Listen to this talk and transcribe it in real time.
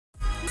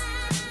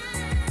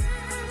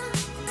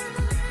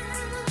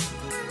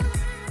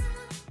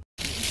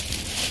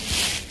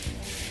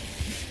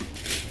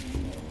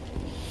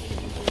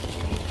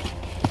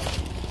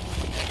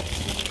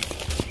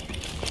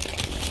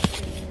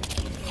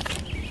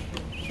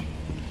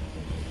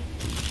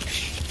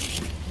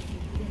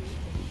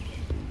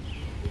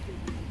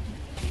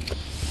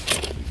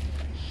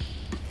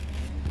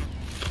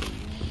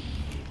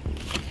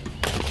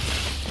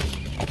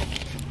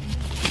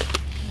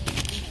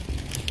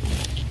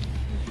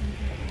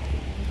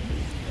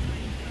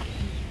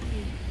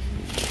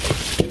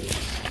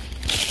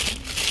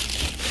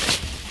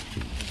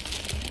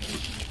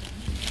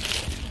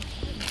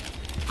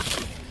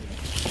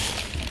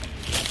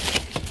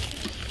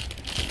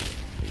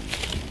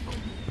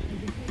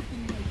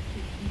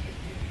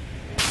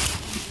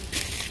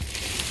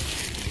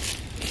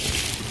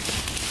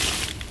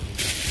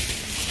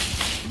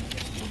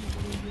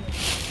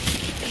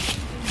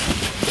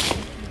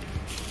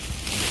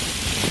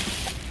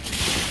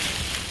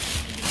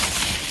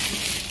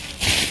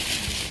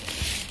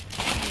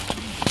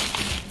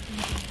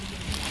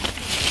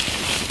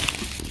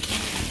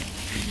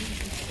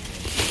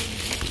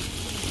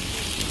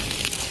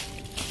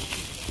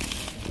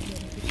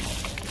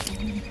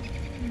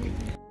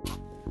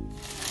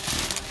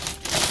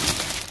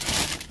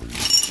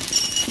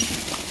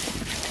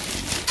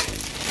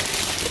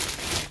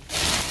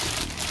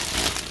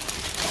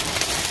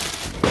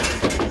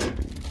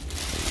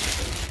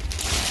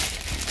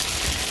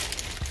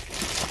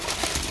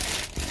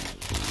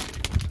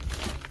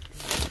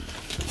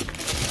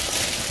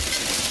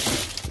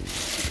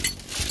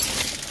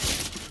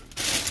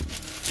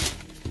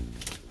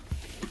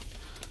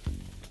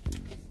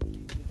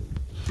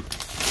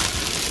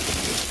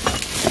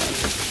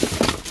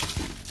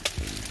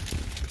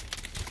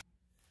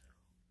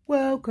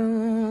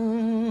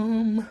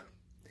Welcome.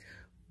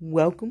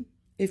 Welcome.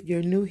 If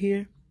you're new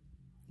here,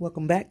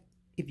 welcome back.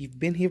 If you've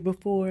been here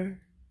before,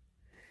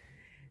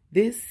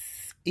 this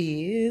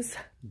is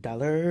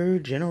Dollar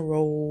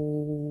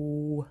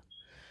General.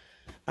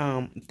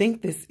 I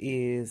think this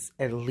is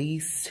at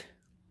least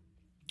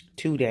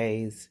 2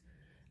 days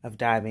of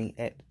diving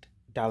at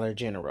Dollar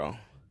General.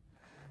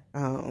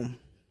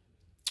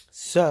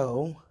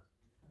 So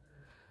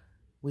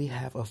we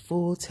have a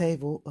full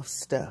table of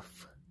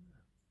stuff.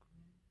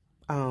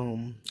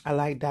 I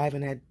like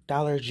diving at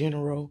Dollar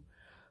General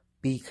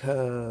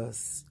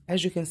because,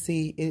 as you can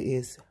see, it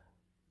is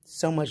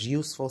so much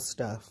useful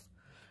stuff.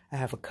 I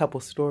have a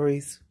couple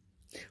stories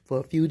for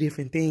a few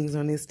different things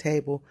on this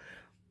table,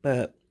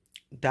 but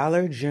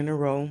Dollar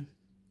General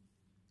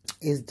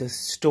is the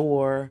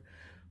store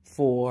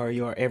for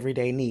your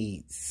everyday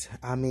needs.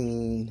 I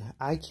mean,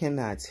 I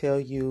cannot tell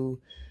you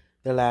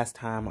the last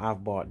time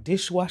I've bought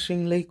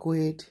dishwashing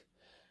liquid,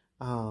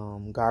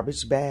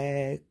 garbage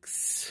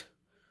bags,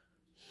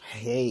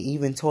 hey,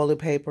 even toilet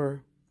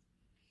paper,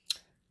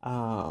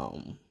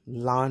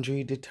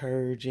 laundry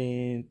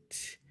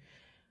detergent,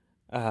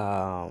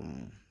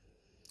 more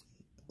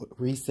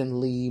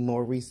recently,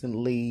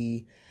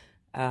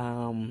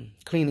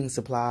 cleaning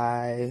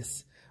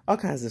supplies, all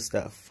kinds of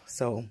stuff.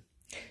 So,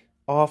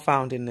 all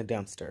found in the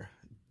dumpster.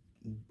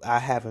 I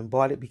haven't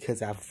bought it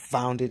because I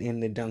found it in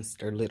the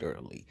dumpster,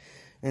 literally.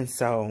 And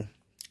so,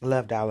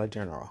 love Dollar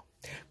General.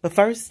 But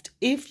first,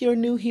 if you're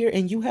new here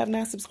and you have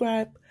not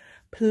subscribed,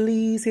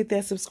 please hit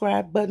that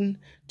subscribe button,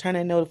 turn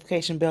that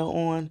notification bell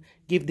on,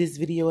 give this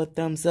video a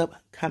thumbs up,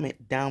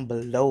 comment down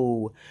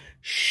below,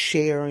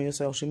 share on your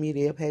social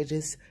media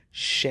pages.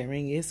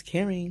 Sharing is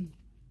caring.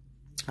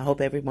 I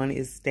hope everyone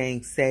is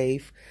staying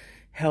safe,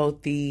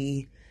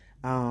 healthy,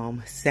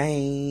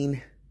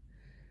 sane,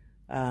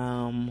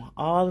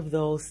 all of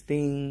those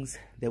things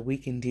that we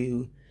can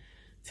do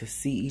to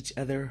see each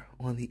other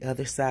on the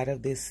other side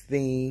of this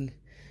thing,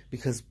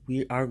 because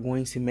we are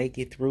going to make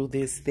it through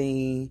this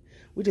thing.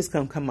 We're just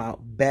going to come out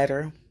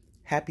better,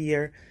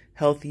 happier,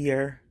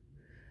 healthier.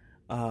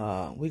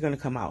 We're going to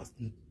come out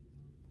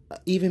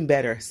even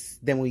better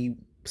than we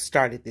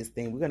started this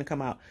thing. We're going to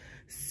come out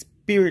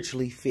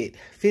spiritually fit,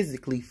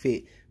 physically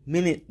fit,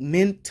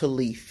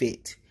 mentally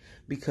fit,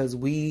 because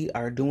we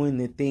are doing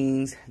the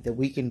things that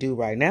we can do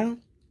right now.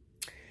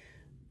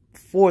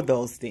 For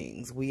those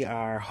things, we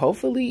are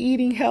hopefully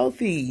eating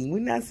healthy. We're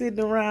not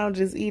sitting around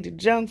just eating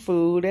junk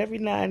food. Every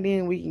now and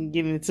then we can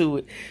get into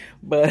it,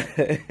 but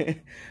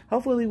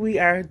hopefully we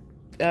are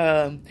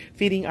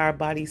feeding our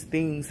bodies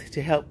things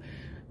to help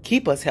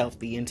keep us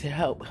healthy and to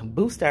help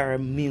boost our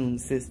immune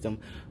system.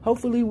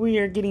 Hopefully we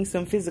are getting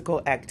some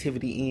physical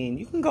activity in.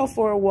 You can go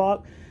for a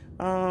walk.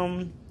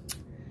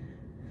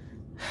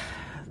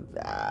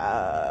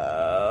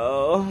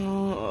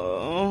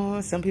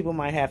 Some people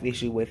might have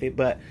issue with it,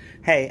 but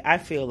hey, I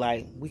feel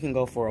like we can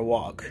go for a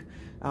walk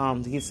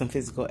to get some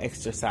physical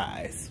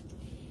exercise.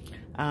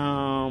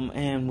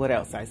 And what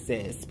else I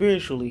said?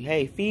 Spiritually,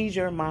 hey, feed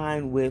your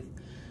mind with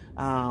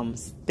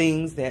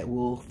things that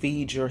will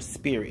feed your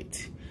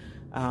spirit.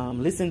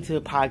 Listen to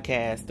a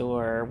podcast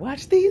or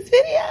watch these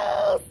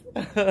videos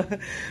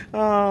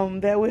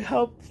that will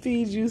help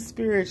feed you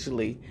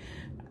spiritually.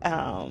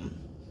 I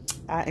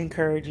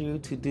encourage you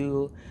to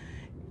do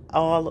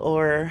all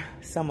or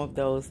some of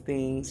those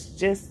things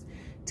just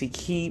to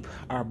keep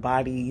our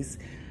bodies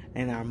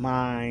and our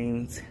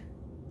minds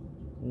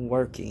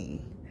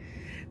working.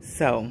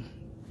 So,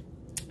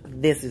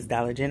 this is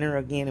Dollar General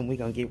again, and we're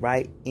going to get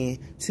right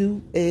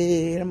into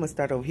it. I'm going to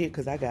start over here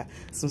because I got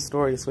some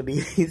stories for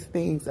these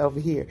things over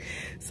here.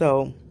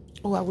 So,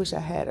 oh, I wish I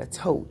had a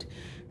tote.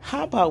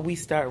 How about we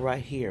start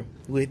right here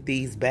with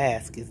these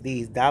baskets,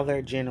 these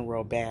Dollar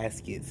General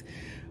baskets.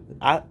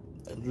 I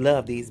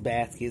love these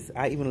baskets.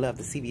 I even love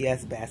the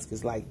CVS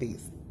baskets like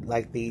these,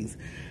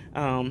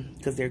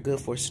 because they're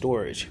good for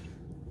storage.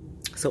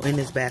 So in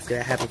this basket,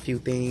 I have a few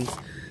things.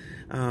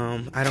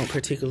 I don't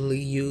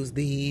particularly use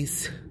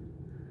these,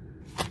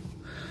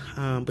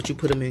 but you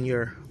put them in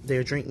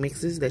their drink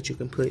mixes that you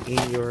can put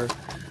in your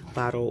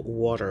bottled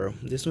water.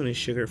 This one is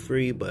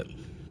sugar-free, but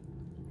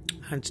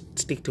I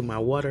stick to my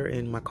water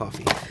and my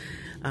coffee.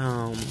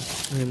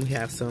 And we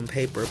have some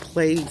paper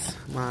plates.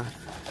 My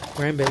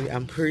grandbaby,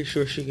 I'm pretty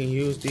sure she can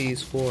use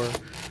these for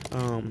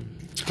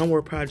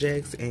homework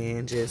projects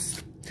and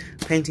just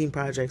painting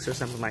projects or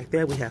something like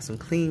that. We have some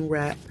cling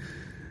wrap,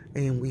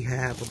 and we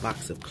have a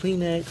box of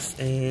Kleenex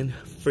and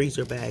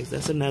freezer bags.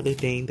 That's another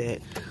thing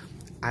that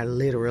I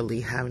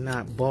literally have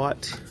not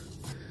bought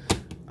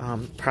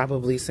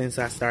probably since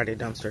I started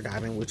dumpster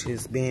diving, which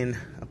has been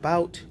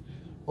about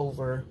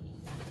over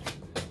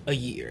a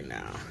year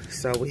now.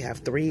 So we have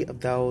 3 of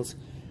those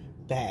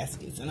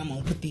baskets, and I'm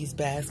gonna put these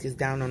baskets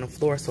down on the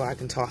floor so I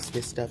can toss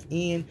this stuff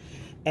in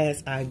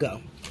as I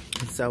go.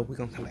 And so we're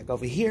gonna come back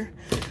over here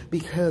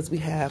because we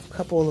have a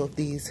couple of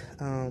these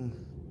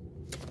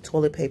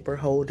toilet paper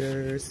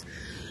holders.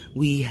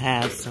 We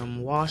have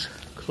some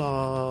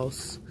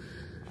washcloths.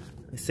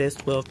 It says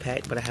 12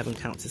 pack, but I haven't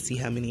counted to see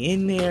how many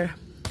in there.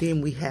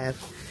 Then we have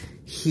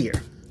here.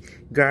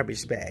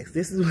 Garbage bags.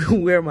 This is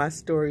where my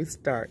story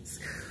starts.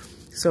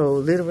 So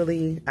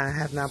literally, I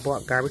have not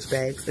bought garbage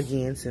bags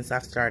again since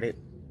I've started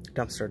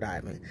dumpster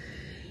diving.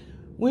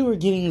 We were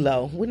getting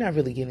low. We're not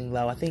really getting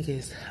low. I think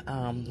it's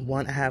I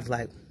have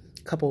like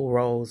a couple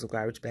rolls of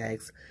garbage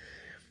bags.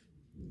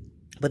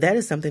 But that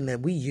is something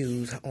that we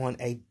use on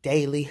a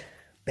daily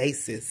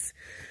basis.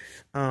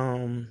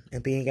 And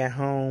being at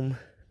home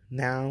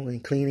now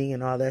and cleaning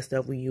and all that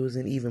stuff, we're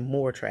using even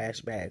more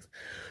trash bags.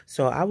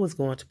 So I was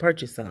going to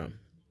purchase some.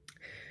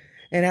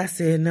 And I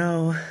said,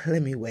 no,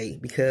 let me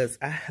wait, because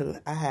I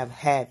have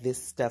had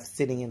this stuff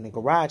sitting in the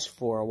garage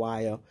for a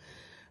while.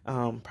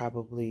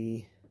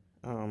 Probably,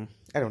 I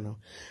don't know.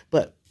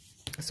 But,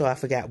 so I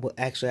forgot what,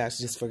 actually I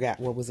just forgot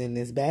what was in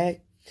this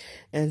bag.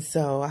 And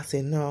so I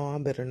said, no, I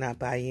better not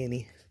buy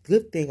any.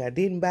 Good thing I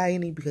didn't buy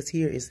any, because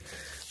here is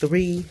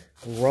 3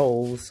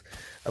 rolls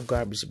of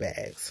garbage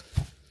bags.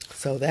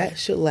 So that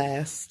should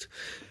last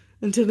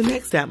until the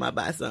next time I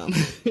buy some.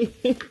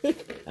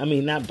 I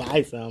mean, not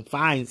buy some,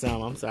 find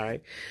some, I'm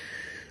sorry.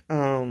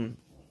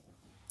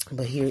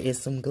 But here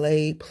is some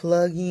Glade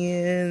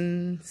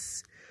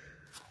plug-ins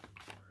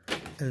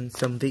and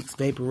some Vicks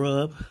Vapor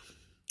Rub.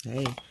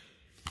 Hey,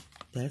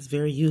 that's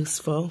very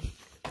useful.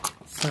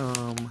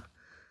 Some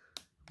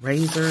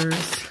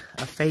razors,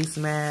 a face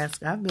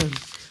mask. I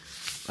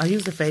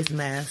used a face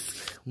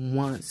mask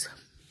once.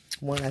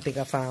 One I think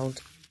I found,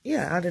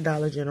 out of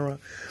Dollar General.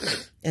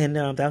 And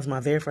that was my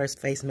very first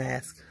face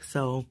mask.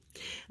 So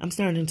I'm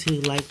starting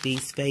to like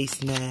these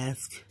face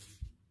masks.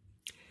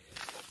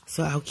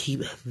 So I'll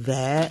keep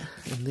that.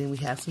 And then we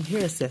have some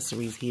hair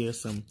accessories here.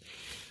 Some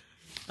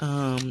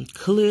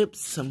clips,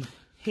 some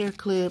hair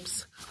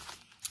clips.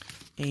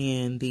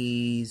 And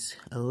these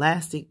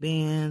elastic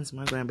bands.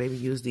 My grandbaby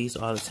used these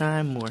all the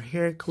time. More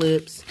hair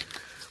clips.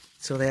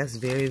 So that's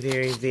very,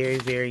 very, very,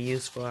 very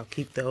useful. I'll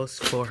keep those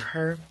for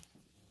her.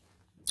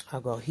 I'll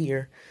go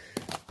here.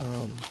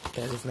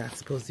 That is not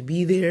supposed to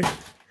be there.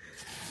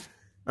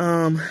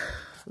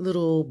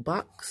 Little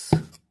box.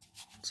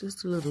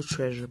 Just a little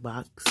treasure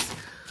box.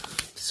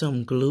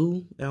 Some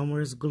glue.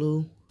 Elmer's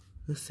glue.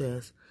 It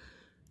says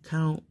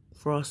Count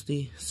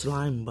Frosty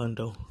Slime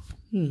Bundle.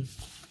 Don't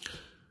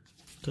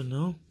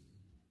know.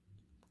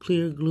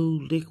 Clear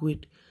glue,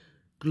 liquid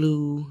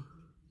glue,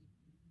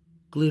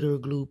 glitter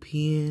glue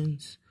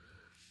pens.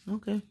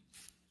 Okay.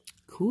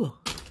 Cool.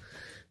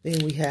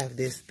 Then we have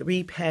this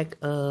 3-pack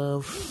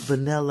of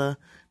vanilla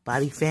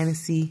Body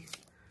Fantasy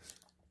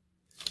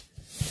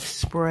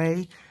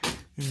spray.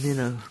 And then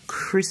a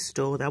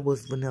crystal. That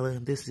was vanilla.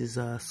 This is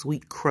a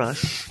Sweet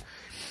Crush.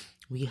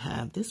 We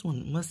have, this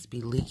one must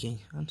be leaking.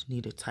 I just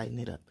need to tighten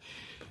it up.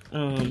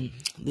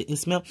 They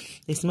smell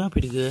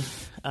pretty good.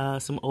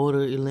 Some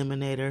odor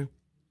eliminator.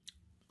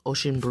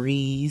 Ocean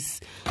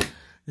Breeze.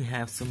 We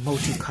have some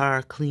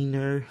multi-car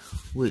cleaner,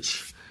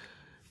 which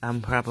I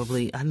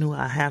know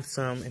I have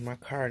some in my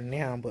car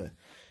now, but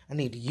I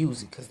need to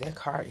use it because that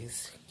car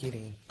is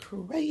getting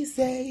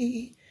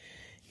crazy.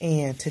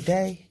 And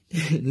today,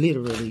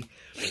 literally,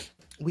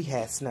 we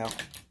had snow.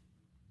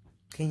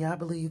 Can y'all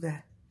believe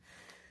that?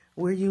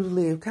 Where you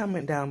live,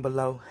 comment down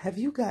below. Have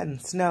you gotten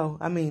snow?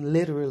 I mean,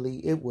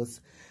 literally, it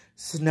was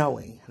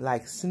snowing.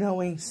 Like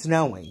snowing,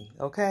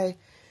 okay?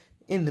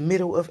 In the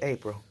middle of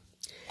April.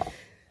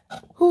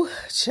 Whew,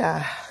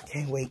 child,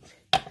 can't wait.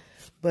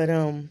 But,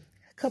 a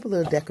couple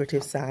of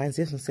decorative signs.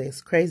 This one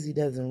says, crazy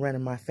doesn't run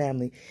in my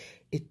family.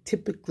 It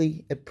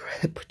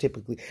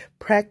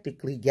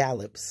practically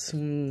gallops.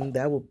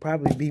 That would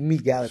probably be me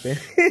galloping.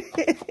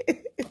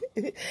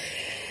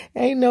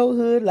 Ain't no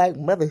hood like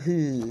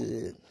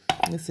motherhood.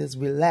 It says,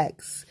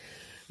 relax,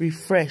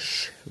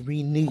 refresh,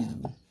 renew.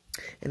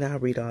 And I'll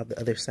read all the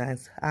other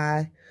signs.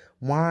 I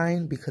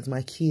whine because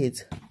my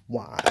kids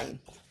whine.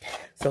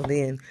 So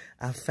then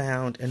I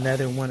found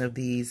another one of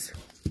these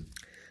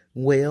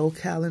whale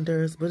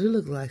calendars, but it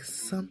looked like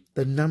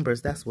the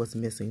numbers, that's what's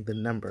missing, the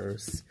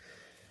numbers.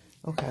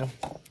 Okay.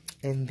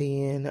 And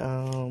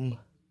then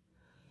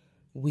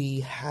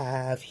we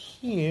have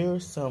here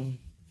some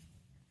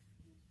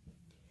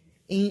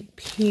ink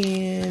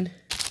pen,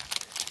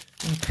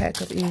 a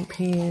pack of ink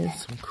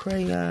pens, some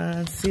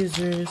crayons,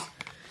 scissors,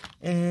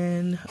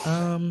 and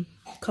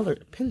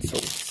colored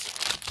pencils.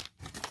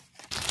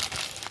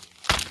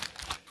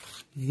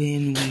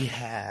 Then we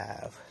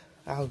have,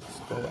 I'll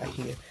just go right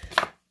here,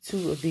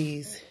 2 of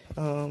these,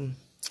 a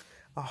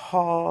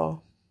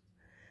haul.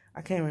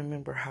 I can't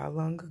remember how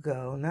long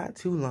ago, not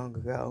too long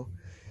ago,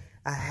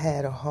 I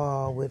had a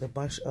haul with a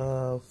bunch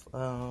of,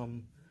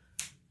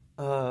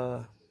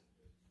 I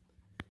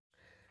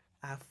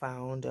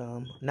found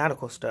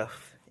nautical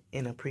stuff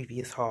in a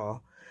previous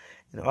haul.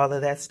 And all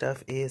of that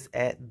stuff is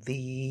at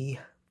the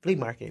flea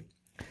market.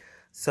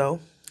 So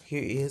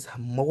here is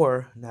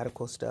more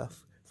nautical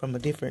stuff from a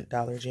different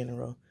Dollar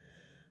General.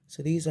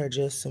 So these are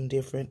just some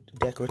different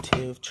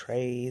decorative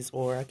trays,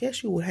 or I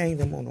guess you would hang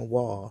them on a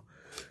wall.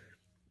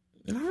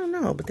 I don't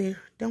know, but they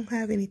don't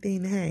have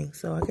anything to hang,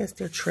 so I guess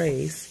they're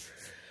trays.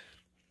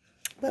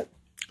 But,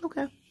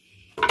 okay.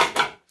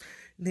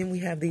 Then we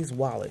have these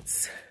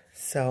wallets.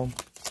 So,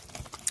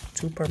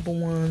 2 purple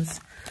ones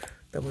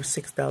that were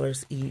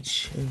 $6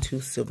 each and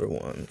 2 silver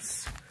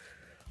ones.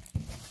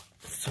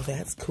 So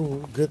that's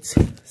cool. Good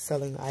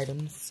selling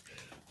items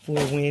for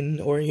when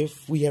or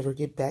if we ever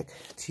get back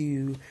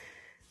to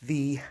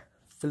the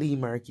flea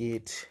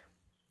market.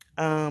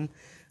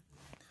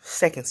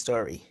 Second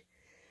story.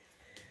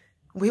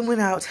 We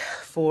went out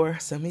for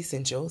some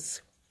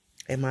essentials,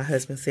 and my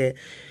husband said,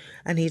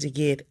 I need to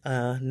get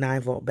a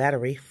 9-volt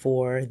battery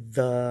for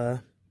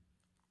the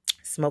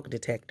smoke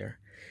detector.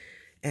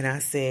 And I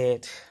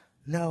said,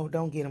 no,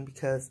 don't get them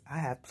because I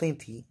have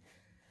plenty.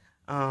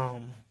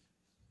 And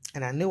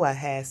I knew I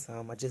had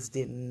some. I just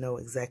didn't know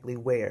exactly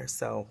where.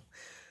 So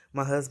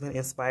my husband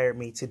inspired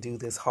me to do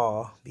this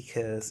haul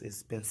because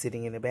it's been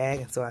sitting in the bag.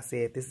 And so I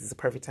said, this is the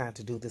perfect time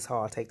to do this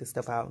haul. Take this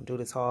stuff out and do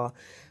this haul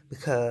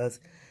because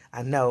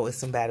I know it's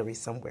some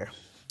batteries somewhere.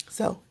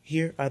 So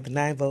here are the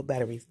 9-volt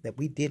batteries that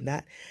we did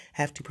not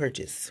have to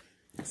purchase.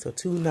 So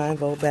 2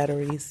 9-volt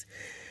batteries,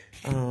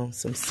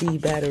 some C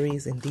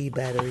batteries and D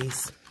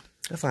batteries.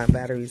 I find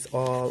batteries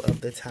all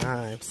of the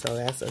time, so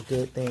that's a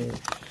good thing.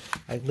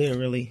 Like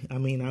literally, I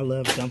mean, I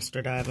love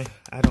dumpster diving.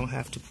 I don't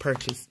have to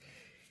purchase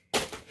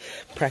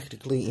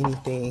practically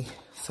anything.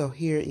 So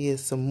here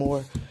is some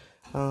more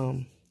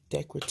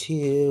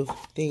decorative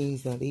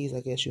things. Now these,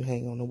 I guess you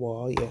hang on the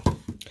wall, yeah.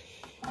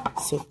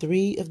 So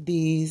 3 of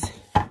these,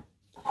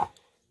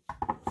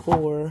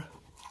 4,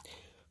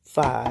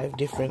 5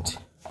 different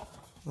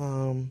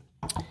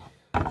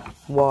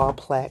wall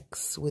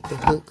plaques with the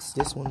hooks.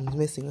 This one's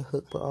missing a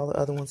hook, but all the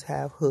other ones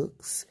have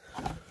hooks.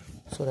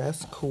 So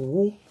that's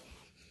cool.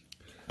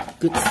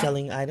 Good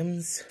selling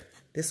items.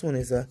 This one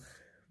is a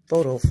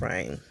photo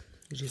frame.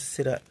 You just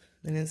sit up,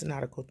 and it's a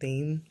nautical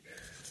theme.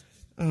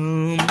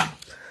 I'll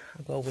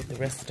go with the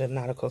rest of the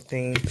nautical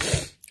theme.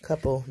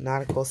 Couple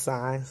nautical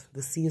signs.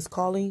 The sea is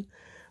calling.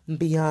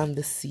 Beyond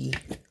the sea.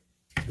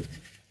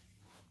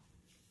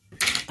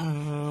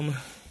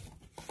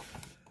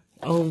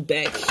 Over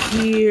back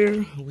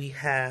here we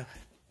have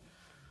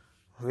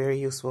very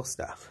useful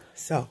stuff.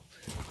 So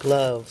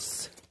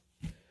gloves.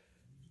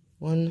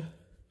 1,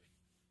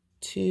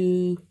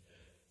 2,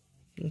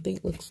 I think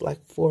it looks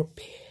like 3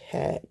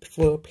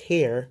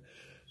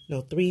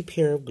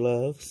 pair of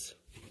gloves.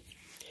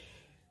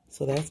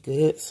 So that's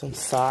good. Some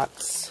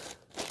socks.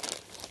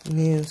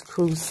 Men's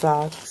crew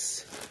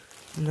socks.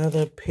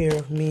 Another pair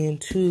of men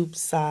tube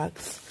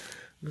socks.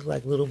 Look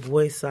like little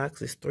boy socks.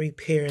 There's 3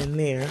 pair in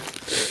there.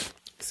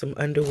 Some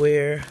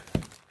underwear.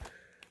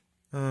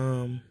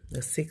 A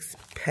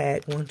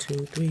 6-pack. 1,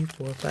 2, 3,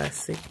 4, 5,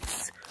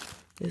 6.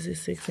 Is it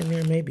 6 in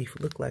there? Maybe.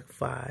 Look like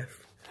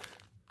 5.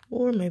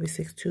 Or maybe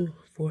 6, 2,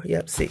 4.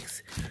 Yep,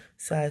 6.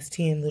 Size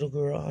 10 little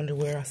girl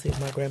underwear. I'll see if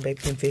my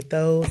grandbaby can fit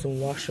those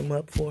and wash them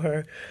up for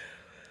her.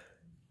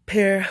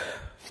 Pair.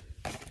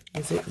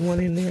 Is it 1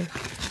 in there?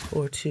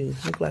 Or 2?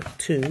 Look like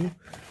 2.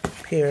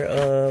 Pair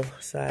of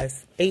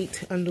size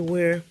 8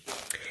 underwear.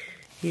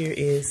 Here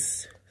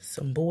is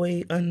some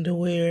boy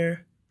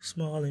underwear,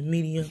 small and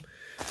medium.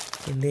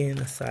 And then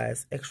a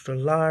size extra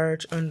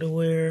large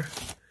underwear.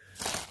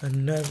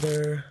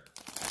 Another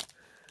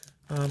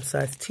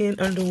size 10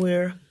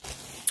 underwear.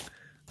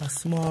 A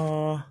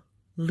small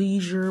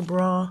leisure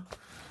bra.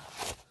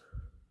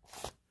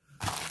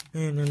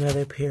 And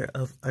another pair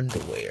of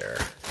underwear.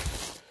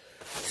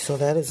 So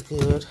that is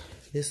good.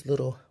 This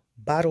little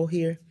bottle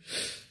here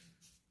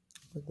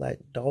look like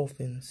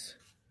dolphins.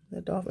 Is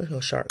that dolphins?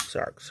 Oh, sharks.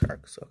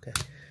 Okay.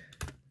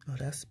 Oh,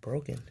 that's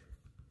broken.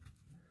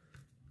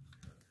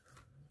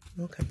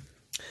 Okay.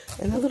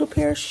 And a little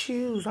pair of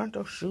shoes. Aren't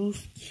those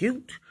shoes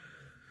cute?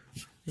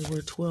 They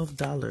were $12.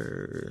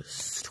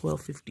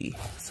 $12.50.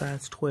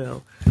 Size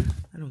 12.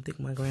 I don't think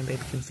my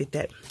grandbaby can fit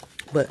that.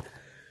 But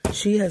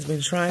she has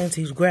been trying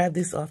to grab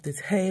this off the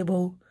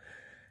table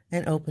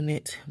and open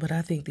it. But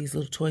I think these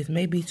little toys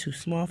may be too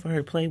small for her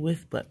to play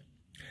with. But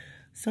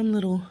some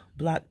little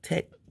Block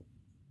Tech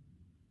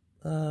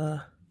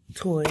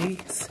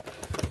toys.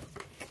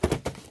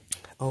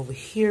 Over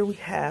here we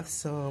have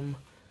some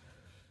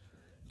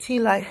tea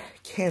light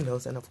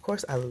candles. And of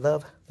course I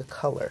love the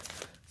color.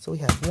 So we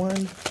have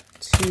 1,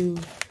 2,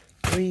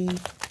 3,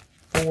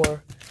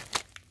 4,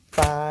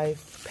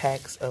 5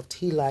 packs of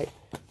tea light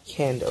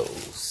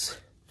candles.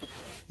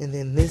 And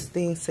then this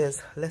thing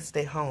says, let's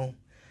stay home.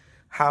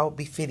 How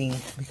befitting,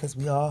 because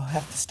we all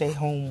have to stay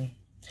home.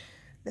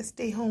 Let's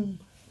stay home.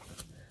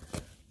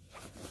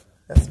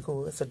 That's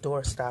cool. It's a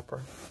door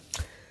stopper.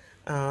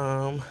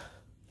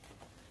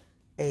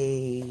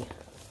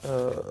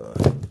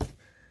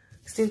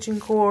 Extension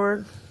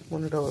cord.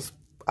 One of those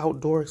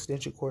outdoor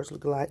extension cords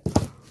look like.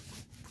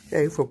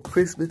 Okay, for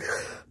Christmas.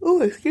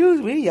 Oh, excuse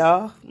me,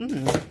 y'all.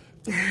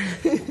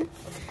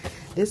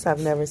 This I've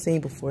never seen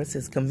before. It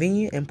says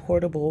convenient and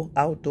portable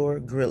outdoor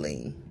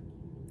grilling.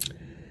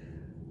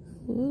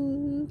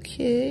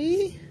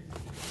 Okay.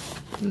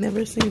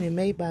 Never seen it.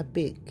 Made by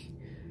Bic.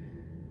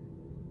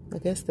 I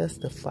guess that's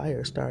the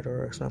fire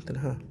starter or something,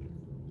 huh?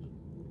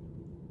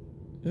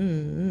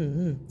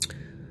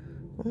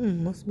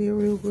 Must be a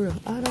real grill.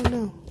 I don't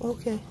know.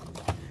 Okay.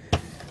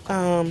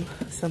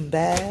 Some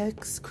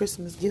bags,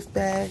 Christmas gift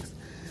bags.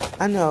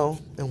 I know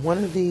in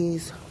one of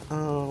these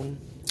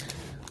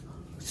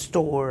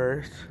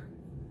stores,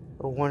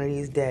 or one of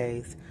these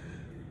days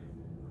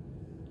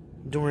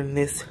during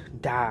this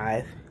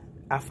dive,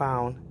 I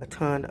found a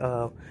ton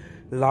of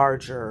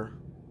larger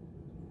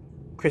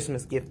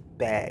Christmas gift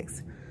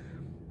bags.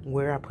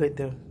 Where I put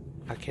them,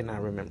 I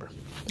cannot remember.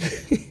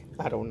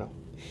 I don't know.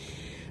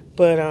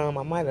 But I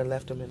might have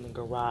left them in the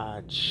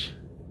garage,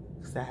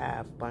 because I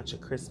have a bunch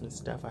of Christmas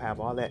stuff. I have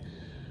all that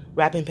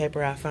wrapping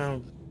paper I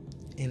found,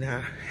 and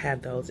I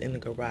have those in the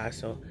garage,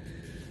 so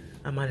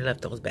I might have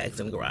left those bags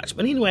in the garage.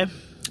 But anyway,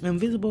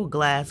 invisible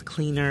glass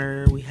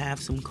cleaner. We have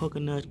some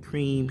coconut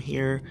cream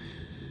here,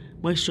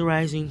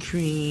 moisturizing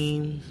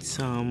cream,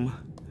 some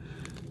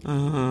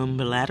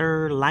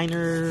bladder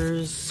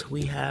liners.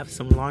 We have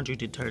some laundry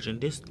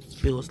detergent. This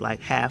feels like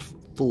half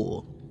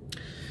full.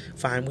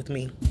 Fine with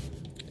me.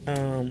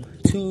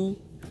 2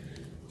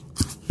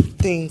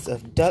 things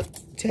of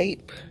duct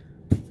tape,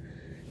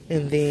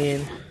 and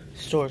then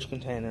storage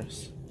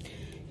containers.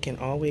 Can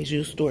always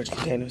use storage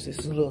containers. This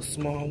is a little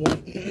small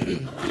one.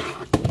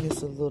 This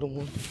is a little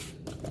one.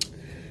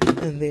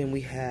 And then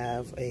we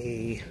have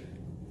a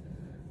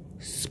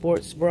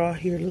sports bra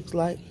here, looks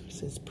like. It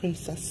says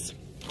Princess.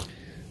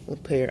 A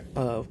pair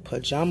of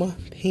pajama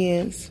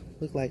pants.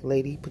 Look like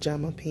lady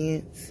pajama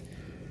pants.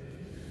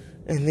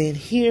 And then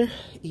here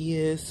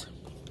is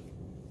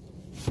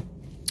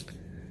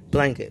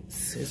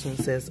blankets. This one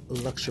says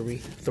luxury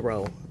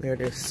throw. They're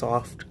this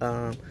soft,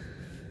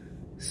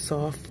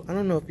 soft, I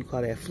don't know if you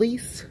call that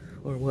fleece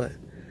or what,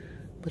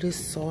 but it's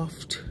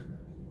soft.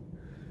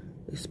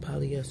 It's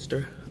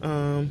polyester.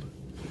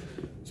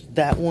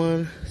 That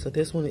one, so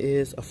this one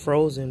is a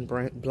frozen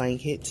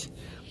blanket.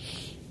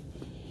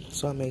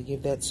 So I may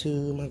give that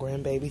to my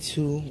grandbaby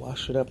too.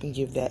 Wash it up and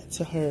give that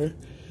to her.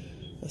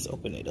 Let's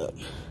open it up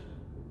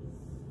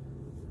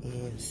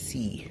and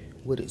see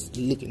what it's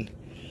looking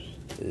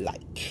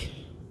like.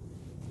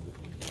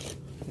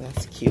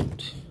 That's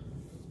cute.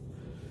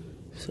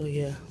 So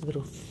yeah,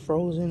 little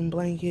frozen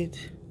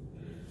blanket.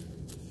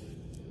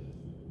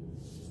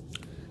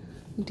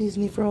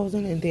 Disney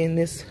Frozen, and then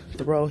this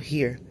throw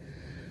here.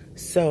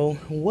 So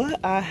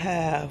what I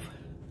have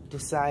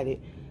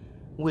decided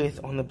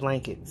with on the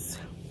blankets,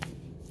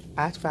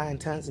 I find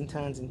tons and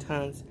tons and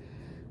tons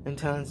and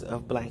tons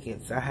of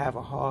blankets. I have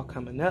a haul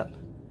coming up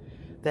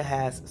that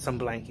has some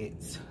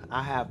blankets.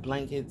 I have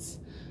blankets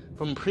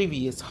from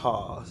previous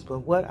hauls, but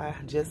what I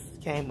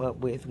just came up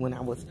with when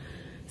I was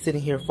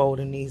sitting here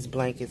folding these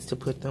blankets to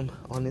put them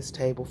on this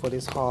table for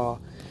this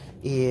haul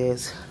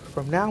is,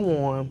 from now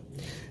on,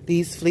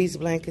 these fleece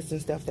blankets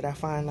and stuff that I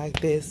find like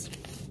this,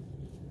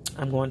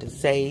 I'm going to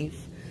save,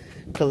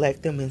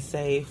 collect them and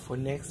save for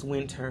next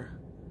winter.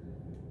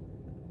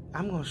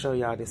 I'm going to show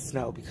y'all this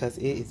snow because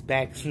it is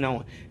back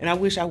snowing. And I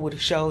wish I would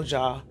have showed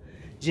y'all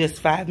just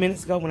 5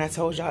 minutes ago when I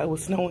told y'all it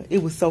was snowing.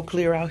 It was so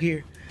clear out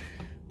here.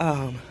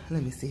 Let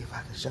me see if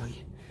I can show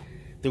you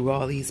through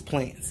all these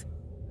plants.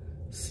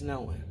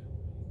 Snowing.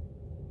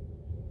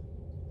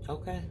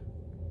 Okay.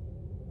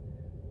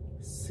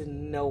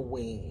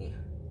 Snowing.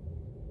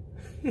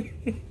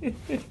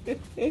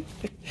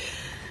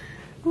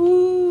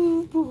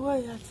 Ooh,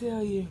 boy, I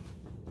tell you.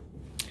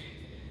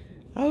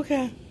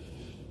 Okay.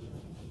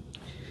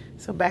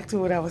 So back to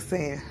what I was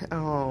saying.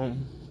 I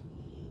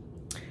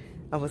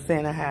was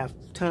saying I have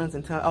tons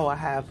and tons. Oh, I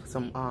have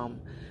some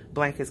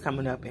blankets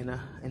coming up in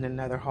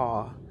another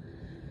haul.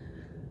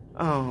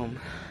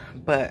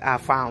 But I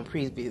found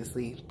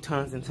previously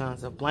tons and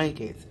tons of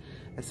blankets,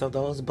 and so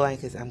those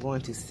blankets I'm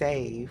going to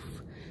save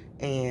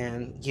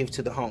and give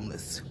to the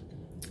homeless.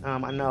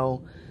 I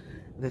know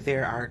that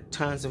there are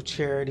tons of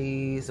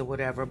charities or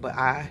whatever, but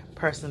I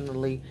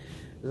personally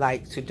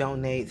like to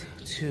donate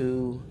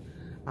to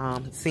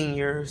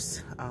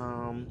seniors,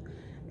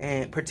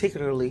 and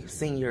particularly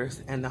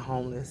seniors and the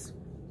homeless,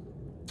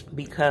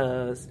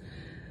 because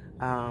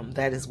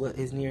that is what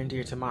is near and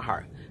dear to my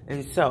heart.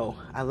 And so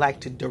I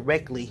like to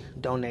directly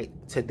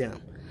donate to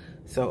them.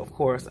 So of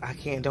course I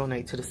can't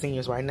donate to the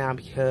seniors right now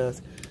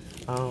because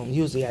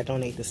usually I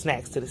donate the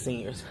snacks to the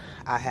seniors.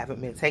 I haven't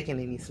been taking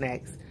any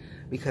snacks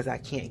because I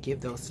can't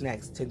give those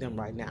snacks to them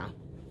right now.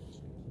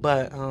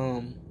 But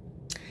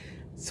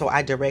so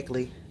I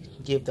directly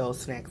give those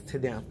snacks to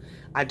them.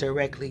 I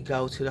directly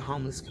go to the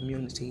homeless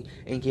community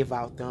and give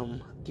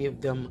them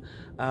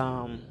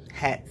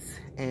hats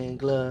and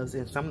gloves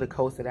and some of the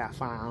coats that I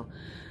found,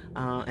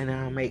 and then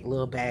I'll make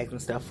little bags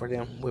and stuff for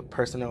them with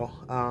personal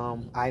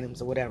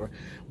items or whatever.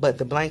 But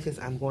the blankets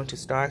I'm going to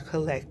start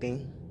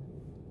collecting,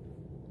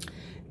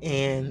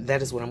 and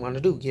that is what I'm going to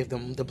do, give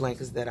them the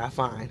blankets that I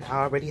find. I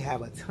already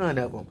have a ton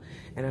of them,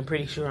 and I'm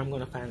pretty sure I'm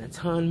going to find a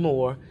ton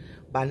more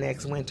by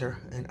next winter,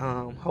 and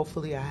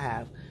hopefully I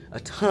have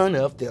a ton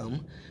of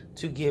them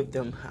to give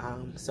them.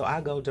 So I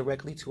go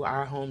directly to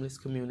our homeless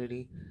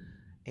community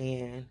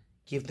and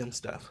give them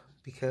stuff,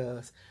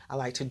 because I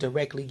like to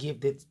directly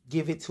give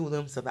it to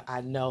them so that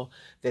I know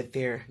that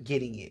they're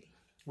getting it.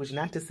 Which,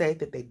 not to say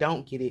that they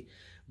don't get it,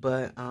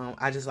 but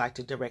I just like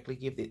to directly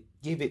give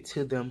it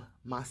to them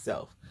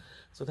myself.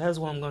 So that's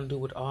what I'm going to do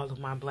with all of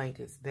my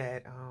blankets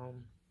that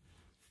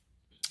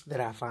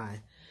I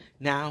find.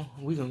 Now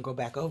we're going to go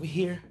back over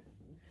here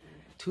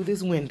to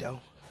this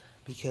window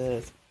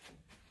because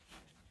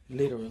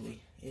literally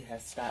it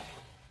has stopped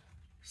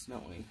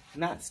snowing.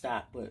 Not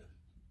stopped, but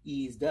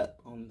eased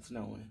up on the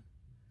snowing.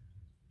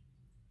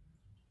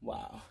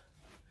 Wow.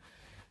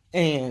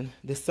 And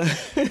the sun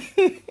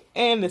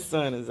and the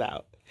sun is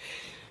out.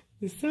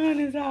 The sun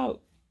is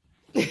out.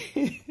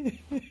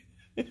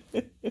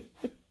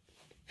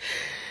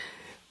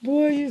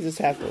 Boy, you just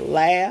have to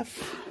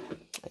laugh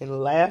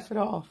and laugh it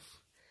off.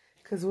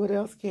 Because what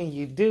else can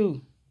you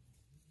do?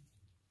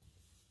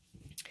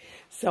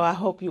 So I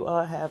hope you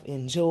all have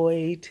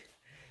enjoyed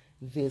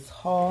this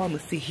haul. I'm going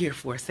to sit here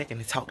for a second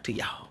and talk to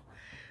y'all.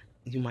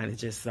 You might have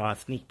just saw a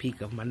sneak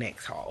peek of my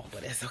next haul,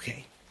 but that's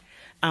okay.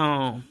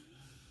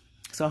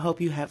 So I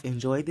hope you have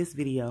enjoyed this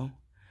video.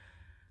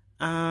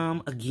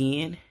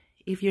 Again,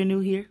 if you're new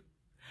here,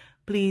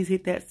 please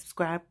hit that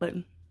subscribe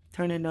button.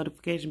 Turn that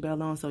notification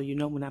bell on so you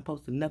know when I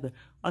post another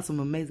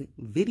awesome, amazing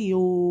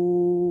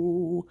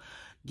video.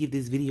 Give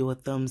this video a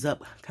thumbs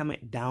up.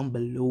 Comment down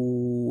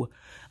below.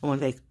 I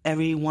want to thank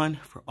everyone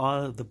for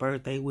all of the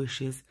birthday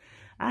wishes.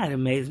 I had an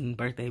amazing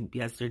birthday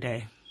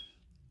yesterday.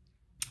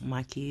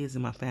 My kids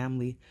and my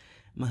family,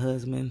 my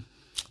husband,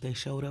 they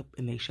showed up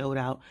and they showed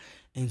out.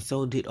 And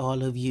so did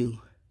all of you.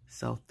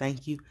 So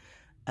thank you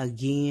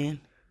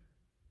again.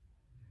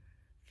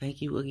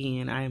 Thank you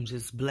again. I am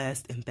just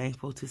blessed and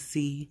thankful to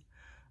see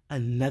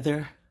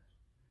another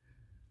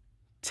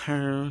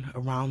turn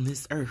around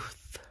this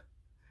earth.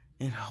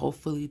 And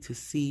hopefully to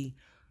see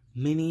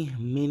many,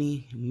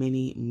 many,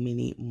 many,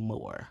 many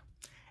more.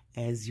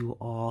 As you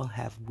all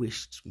have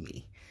wished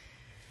me.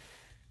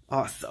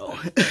 Also.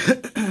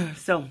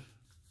 So,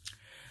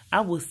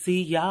 I will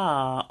see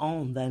y'all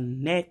on the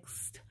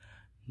next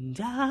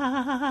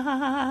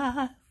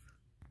dive.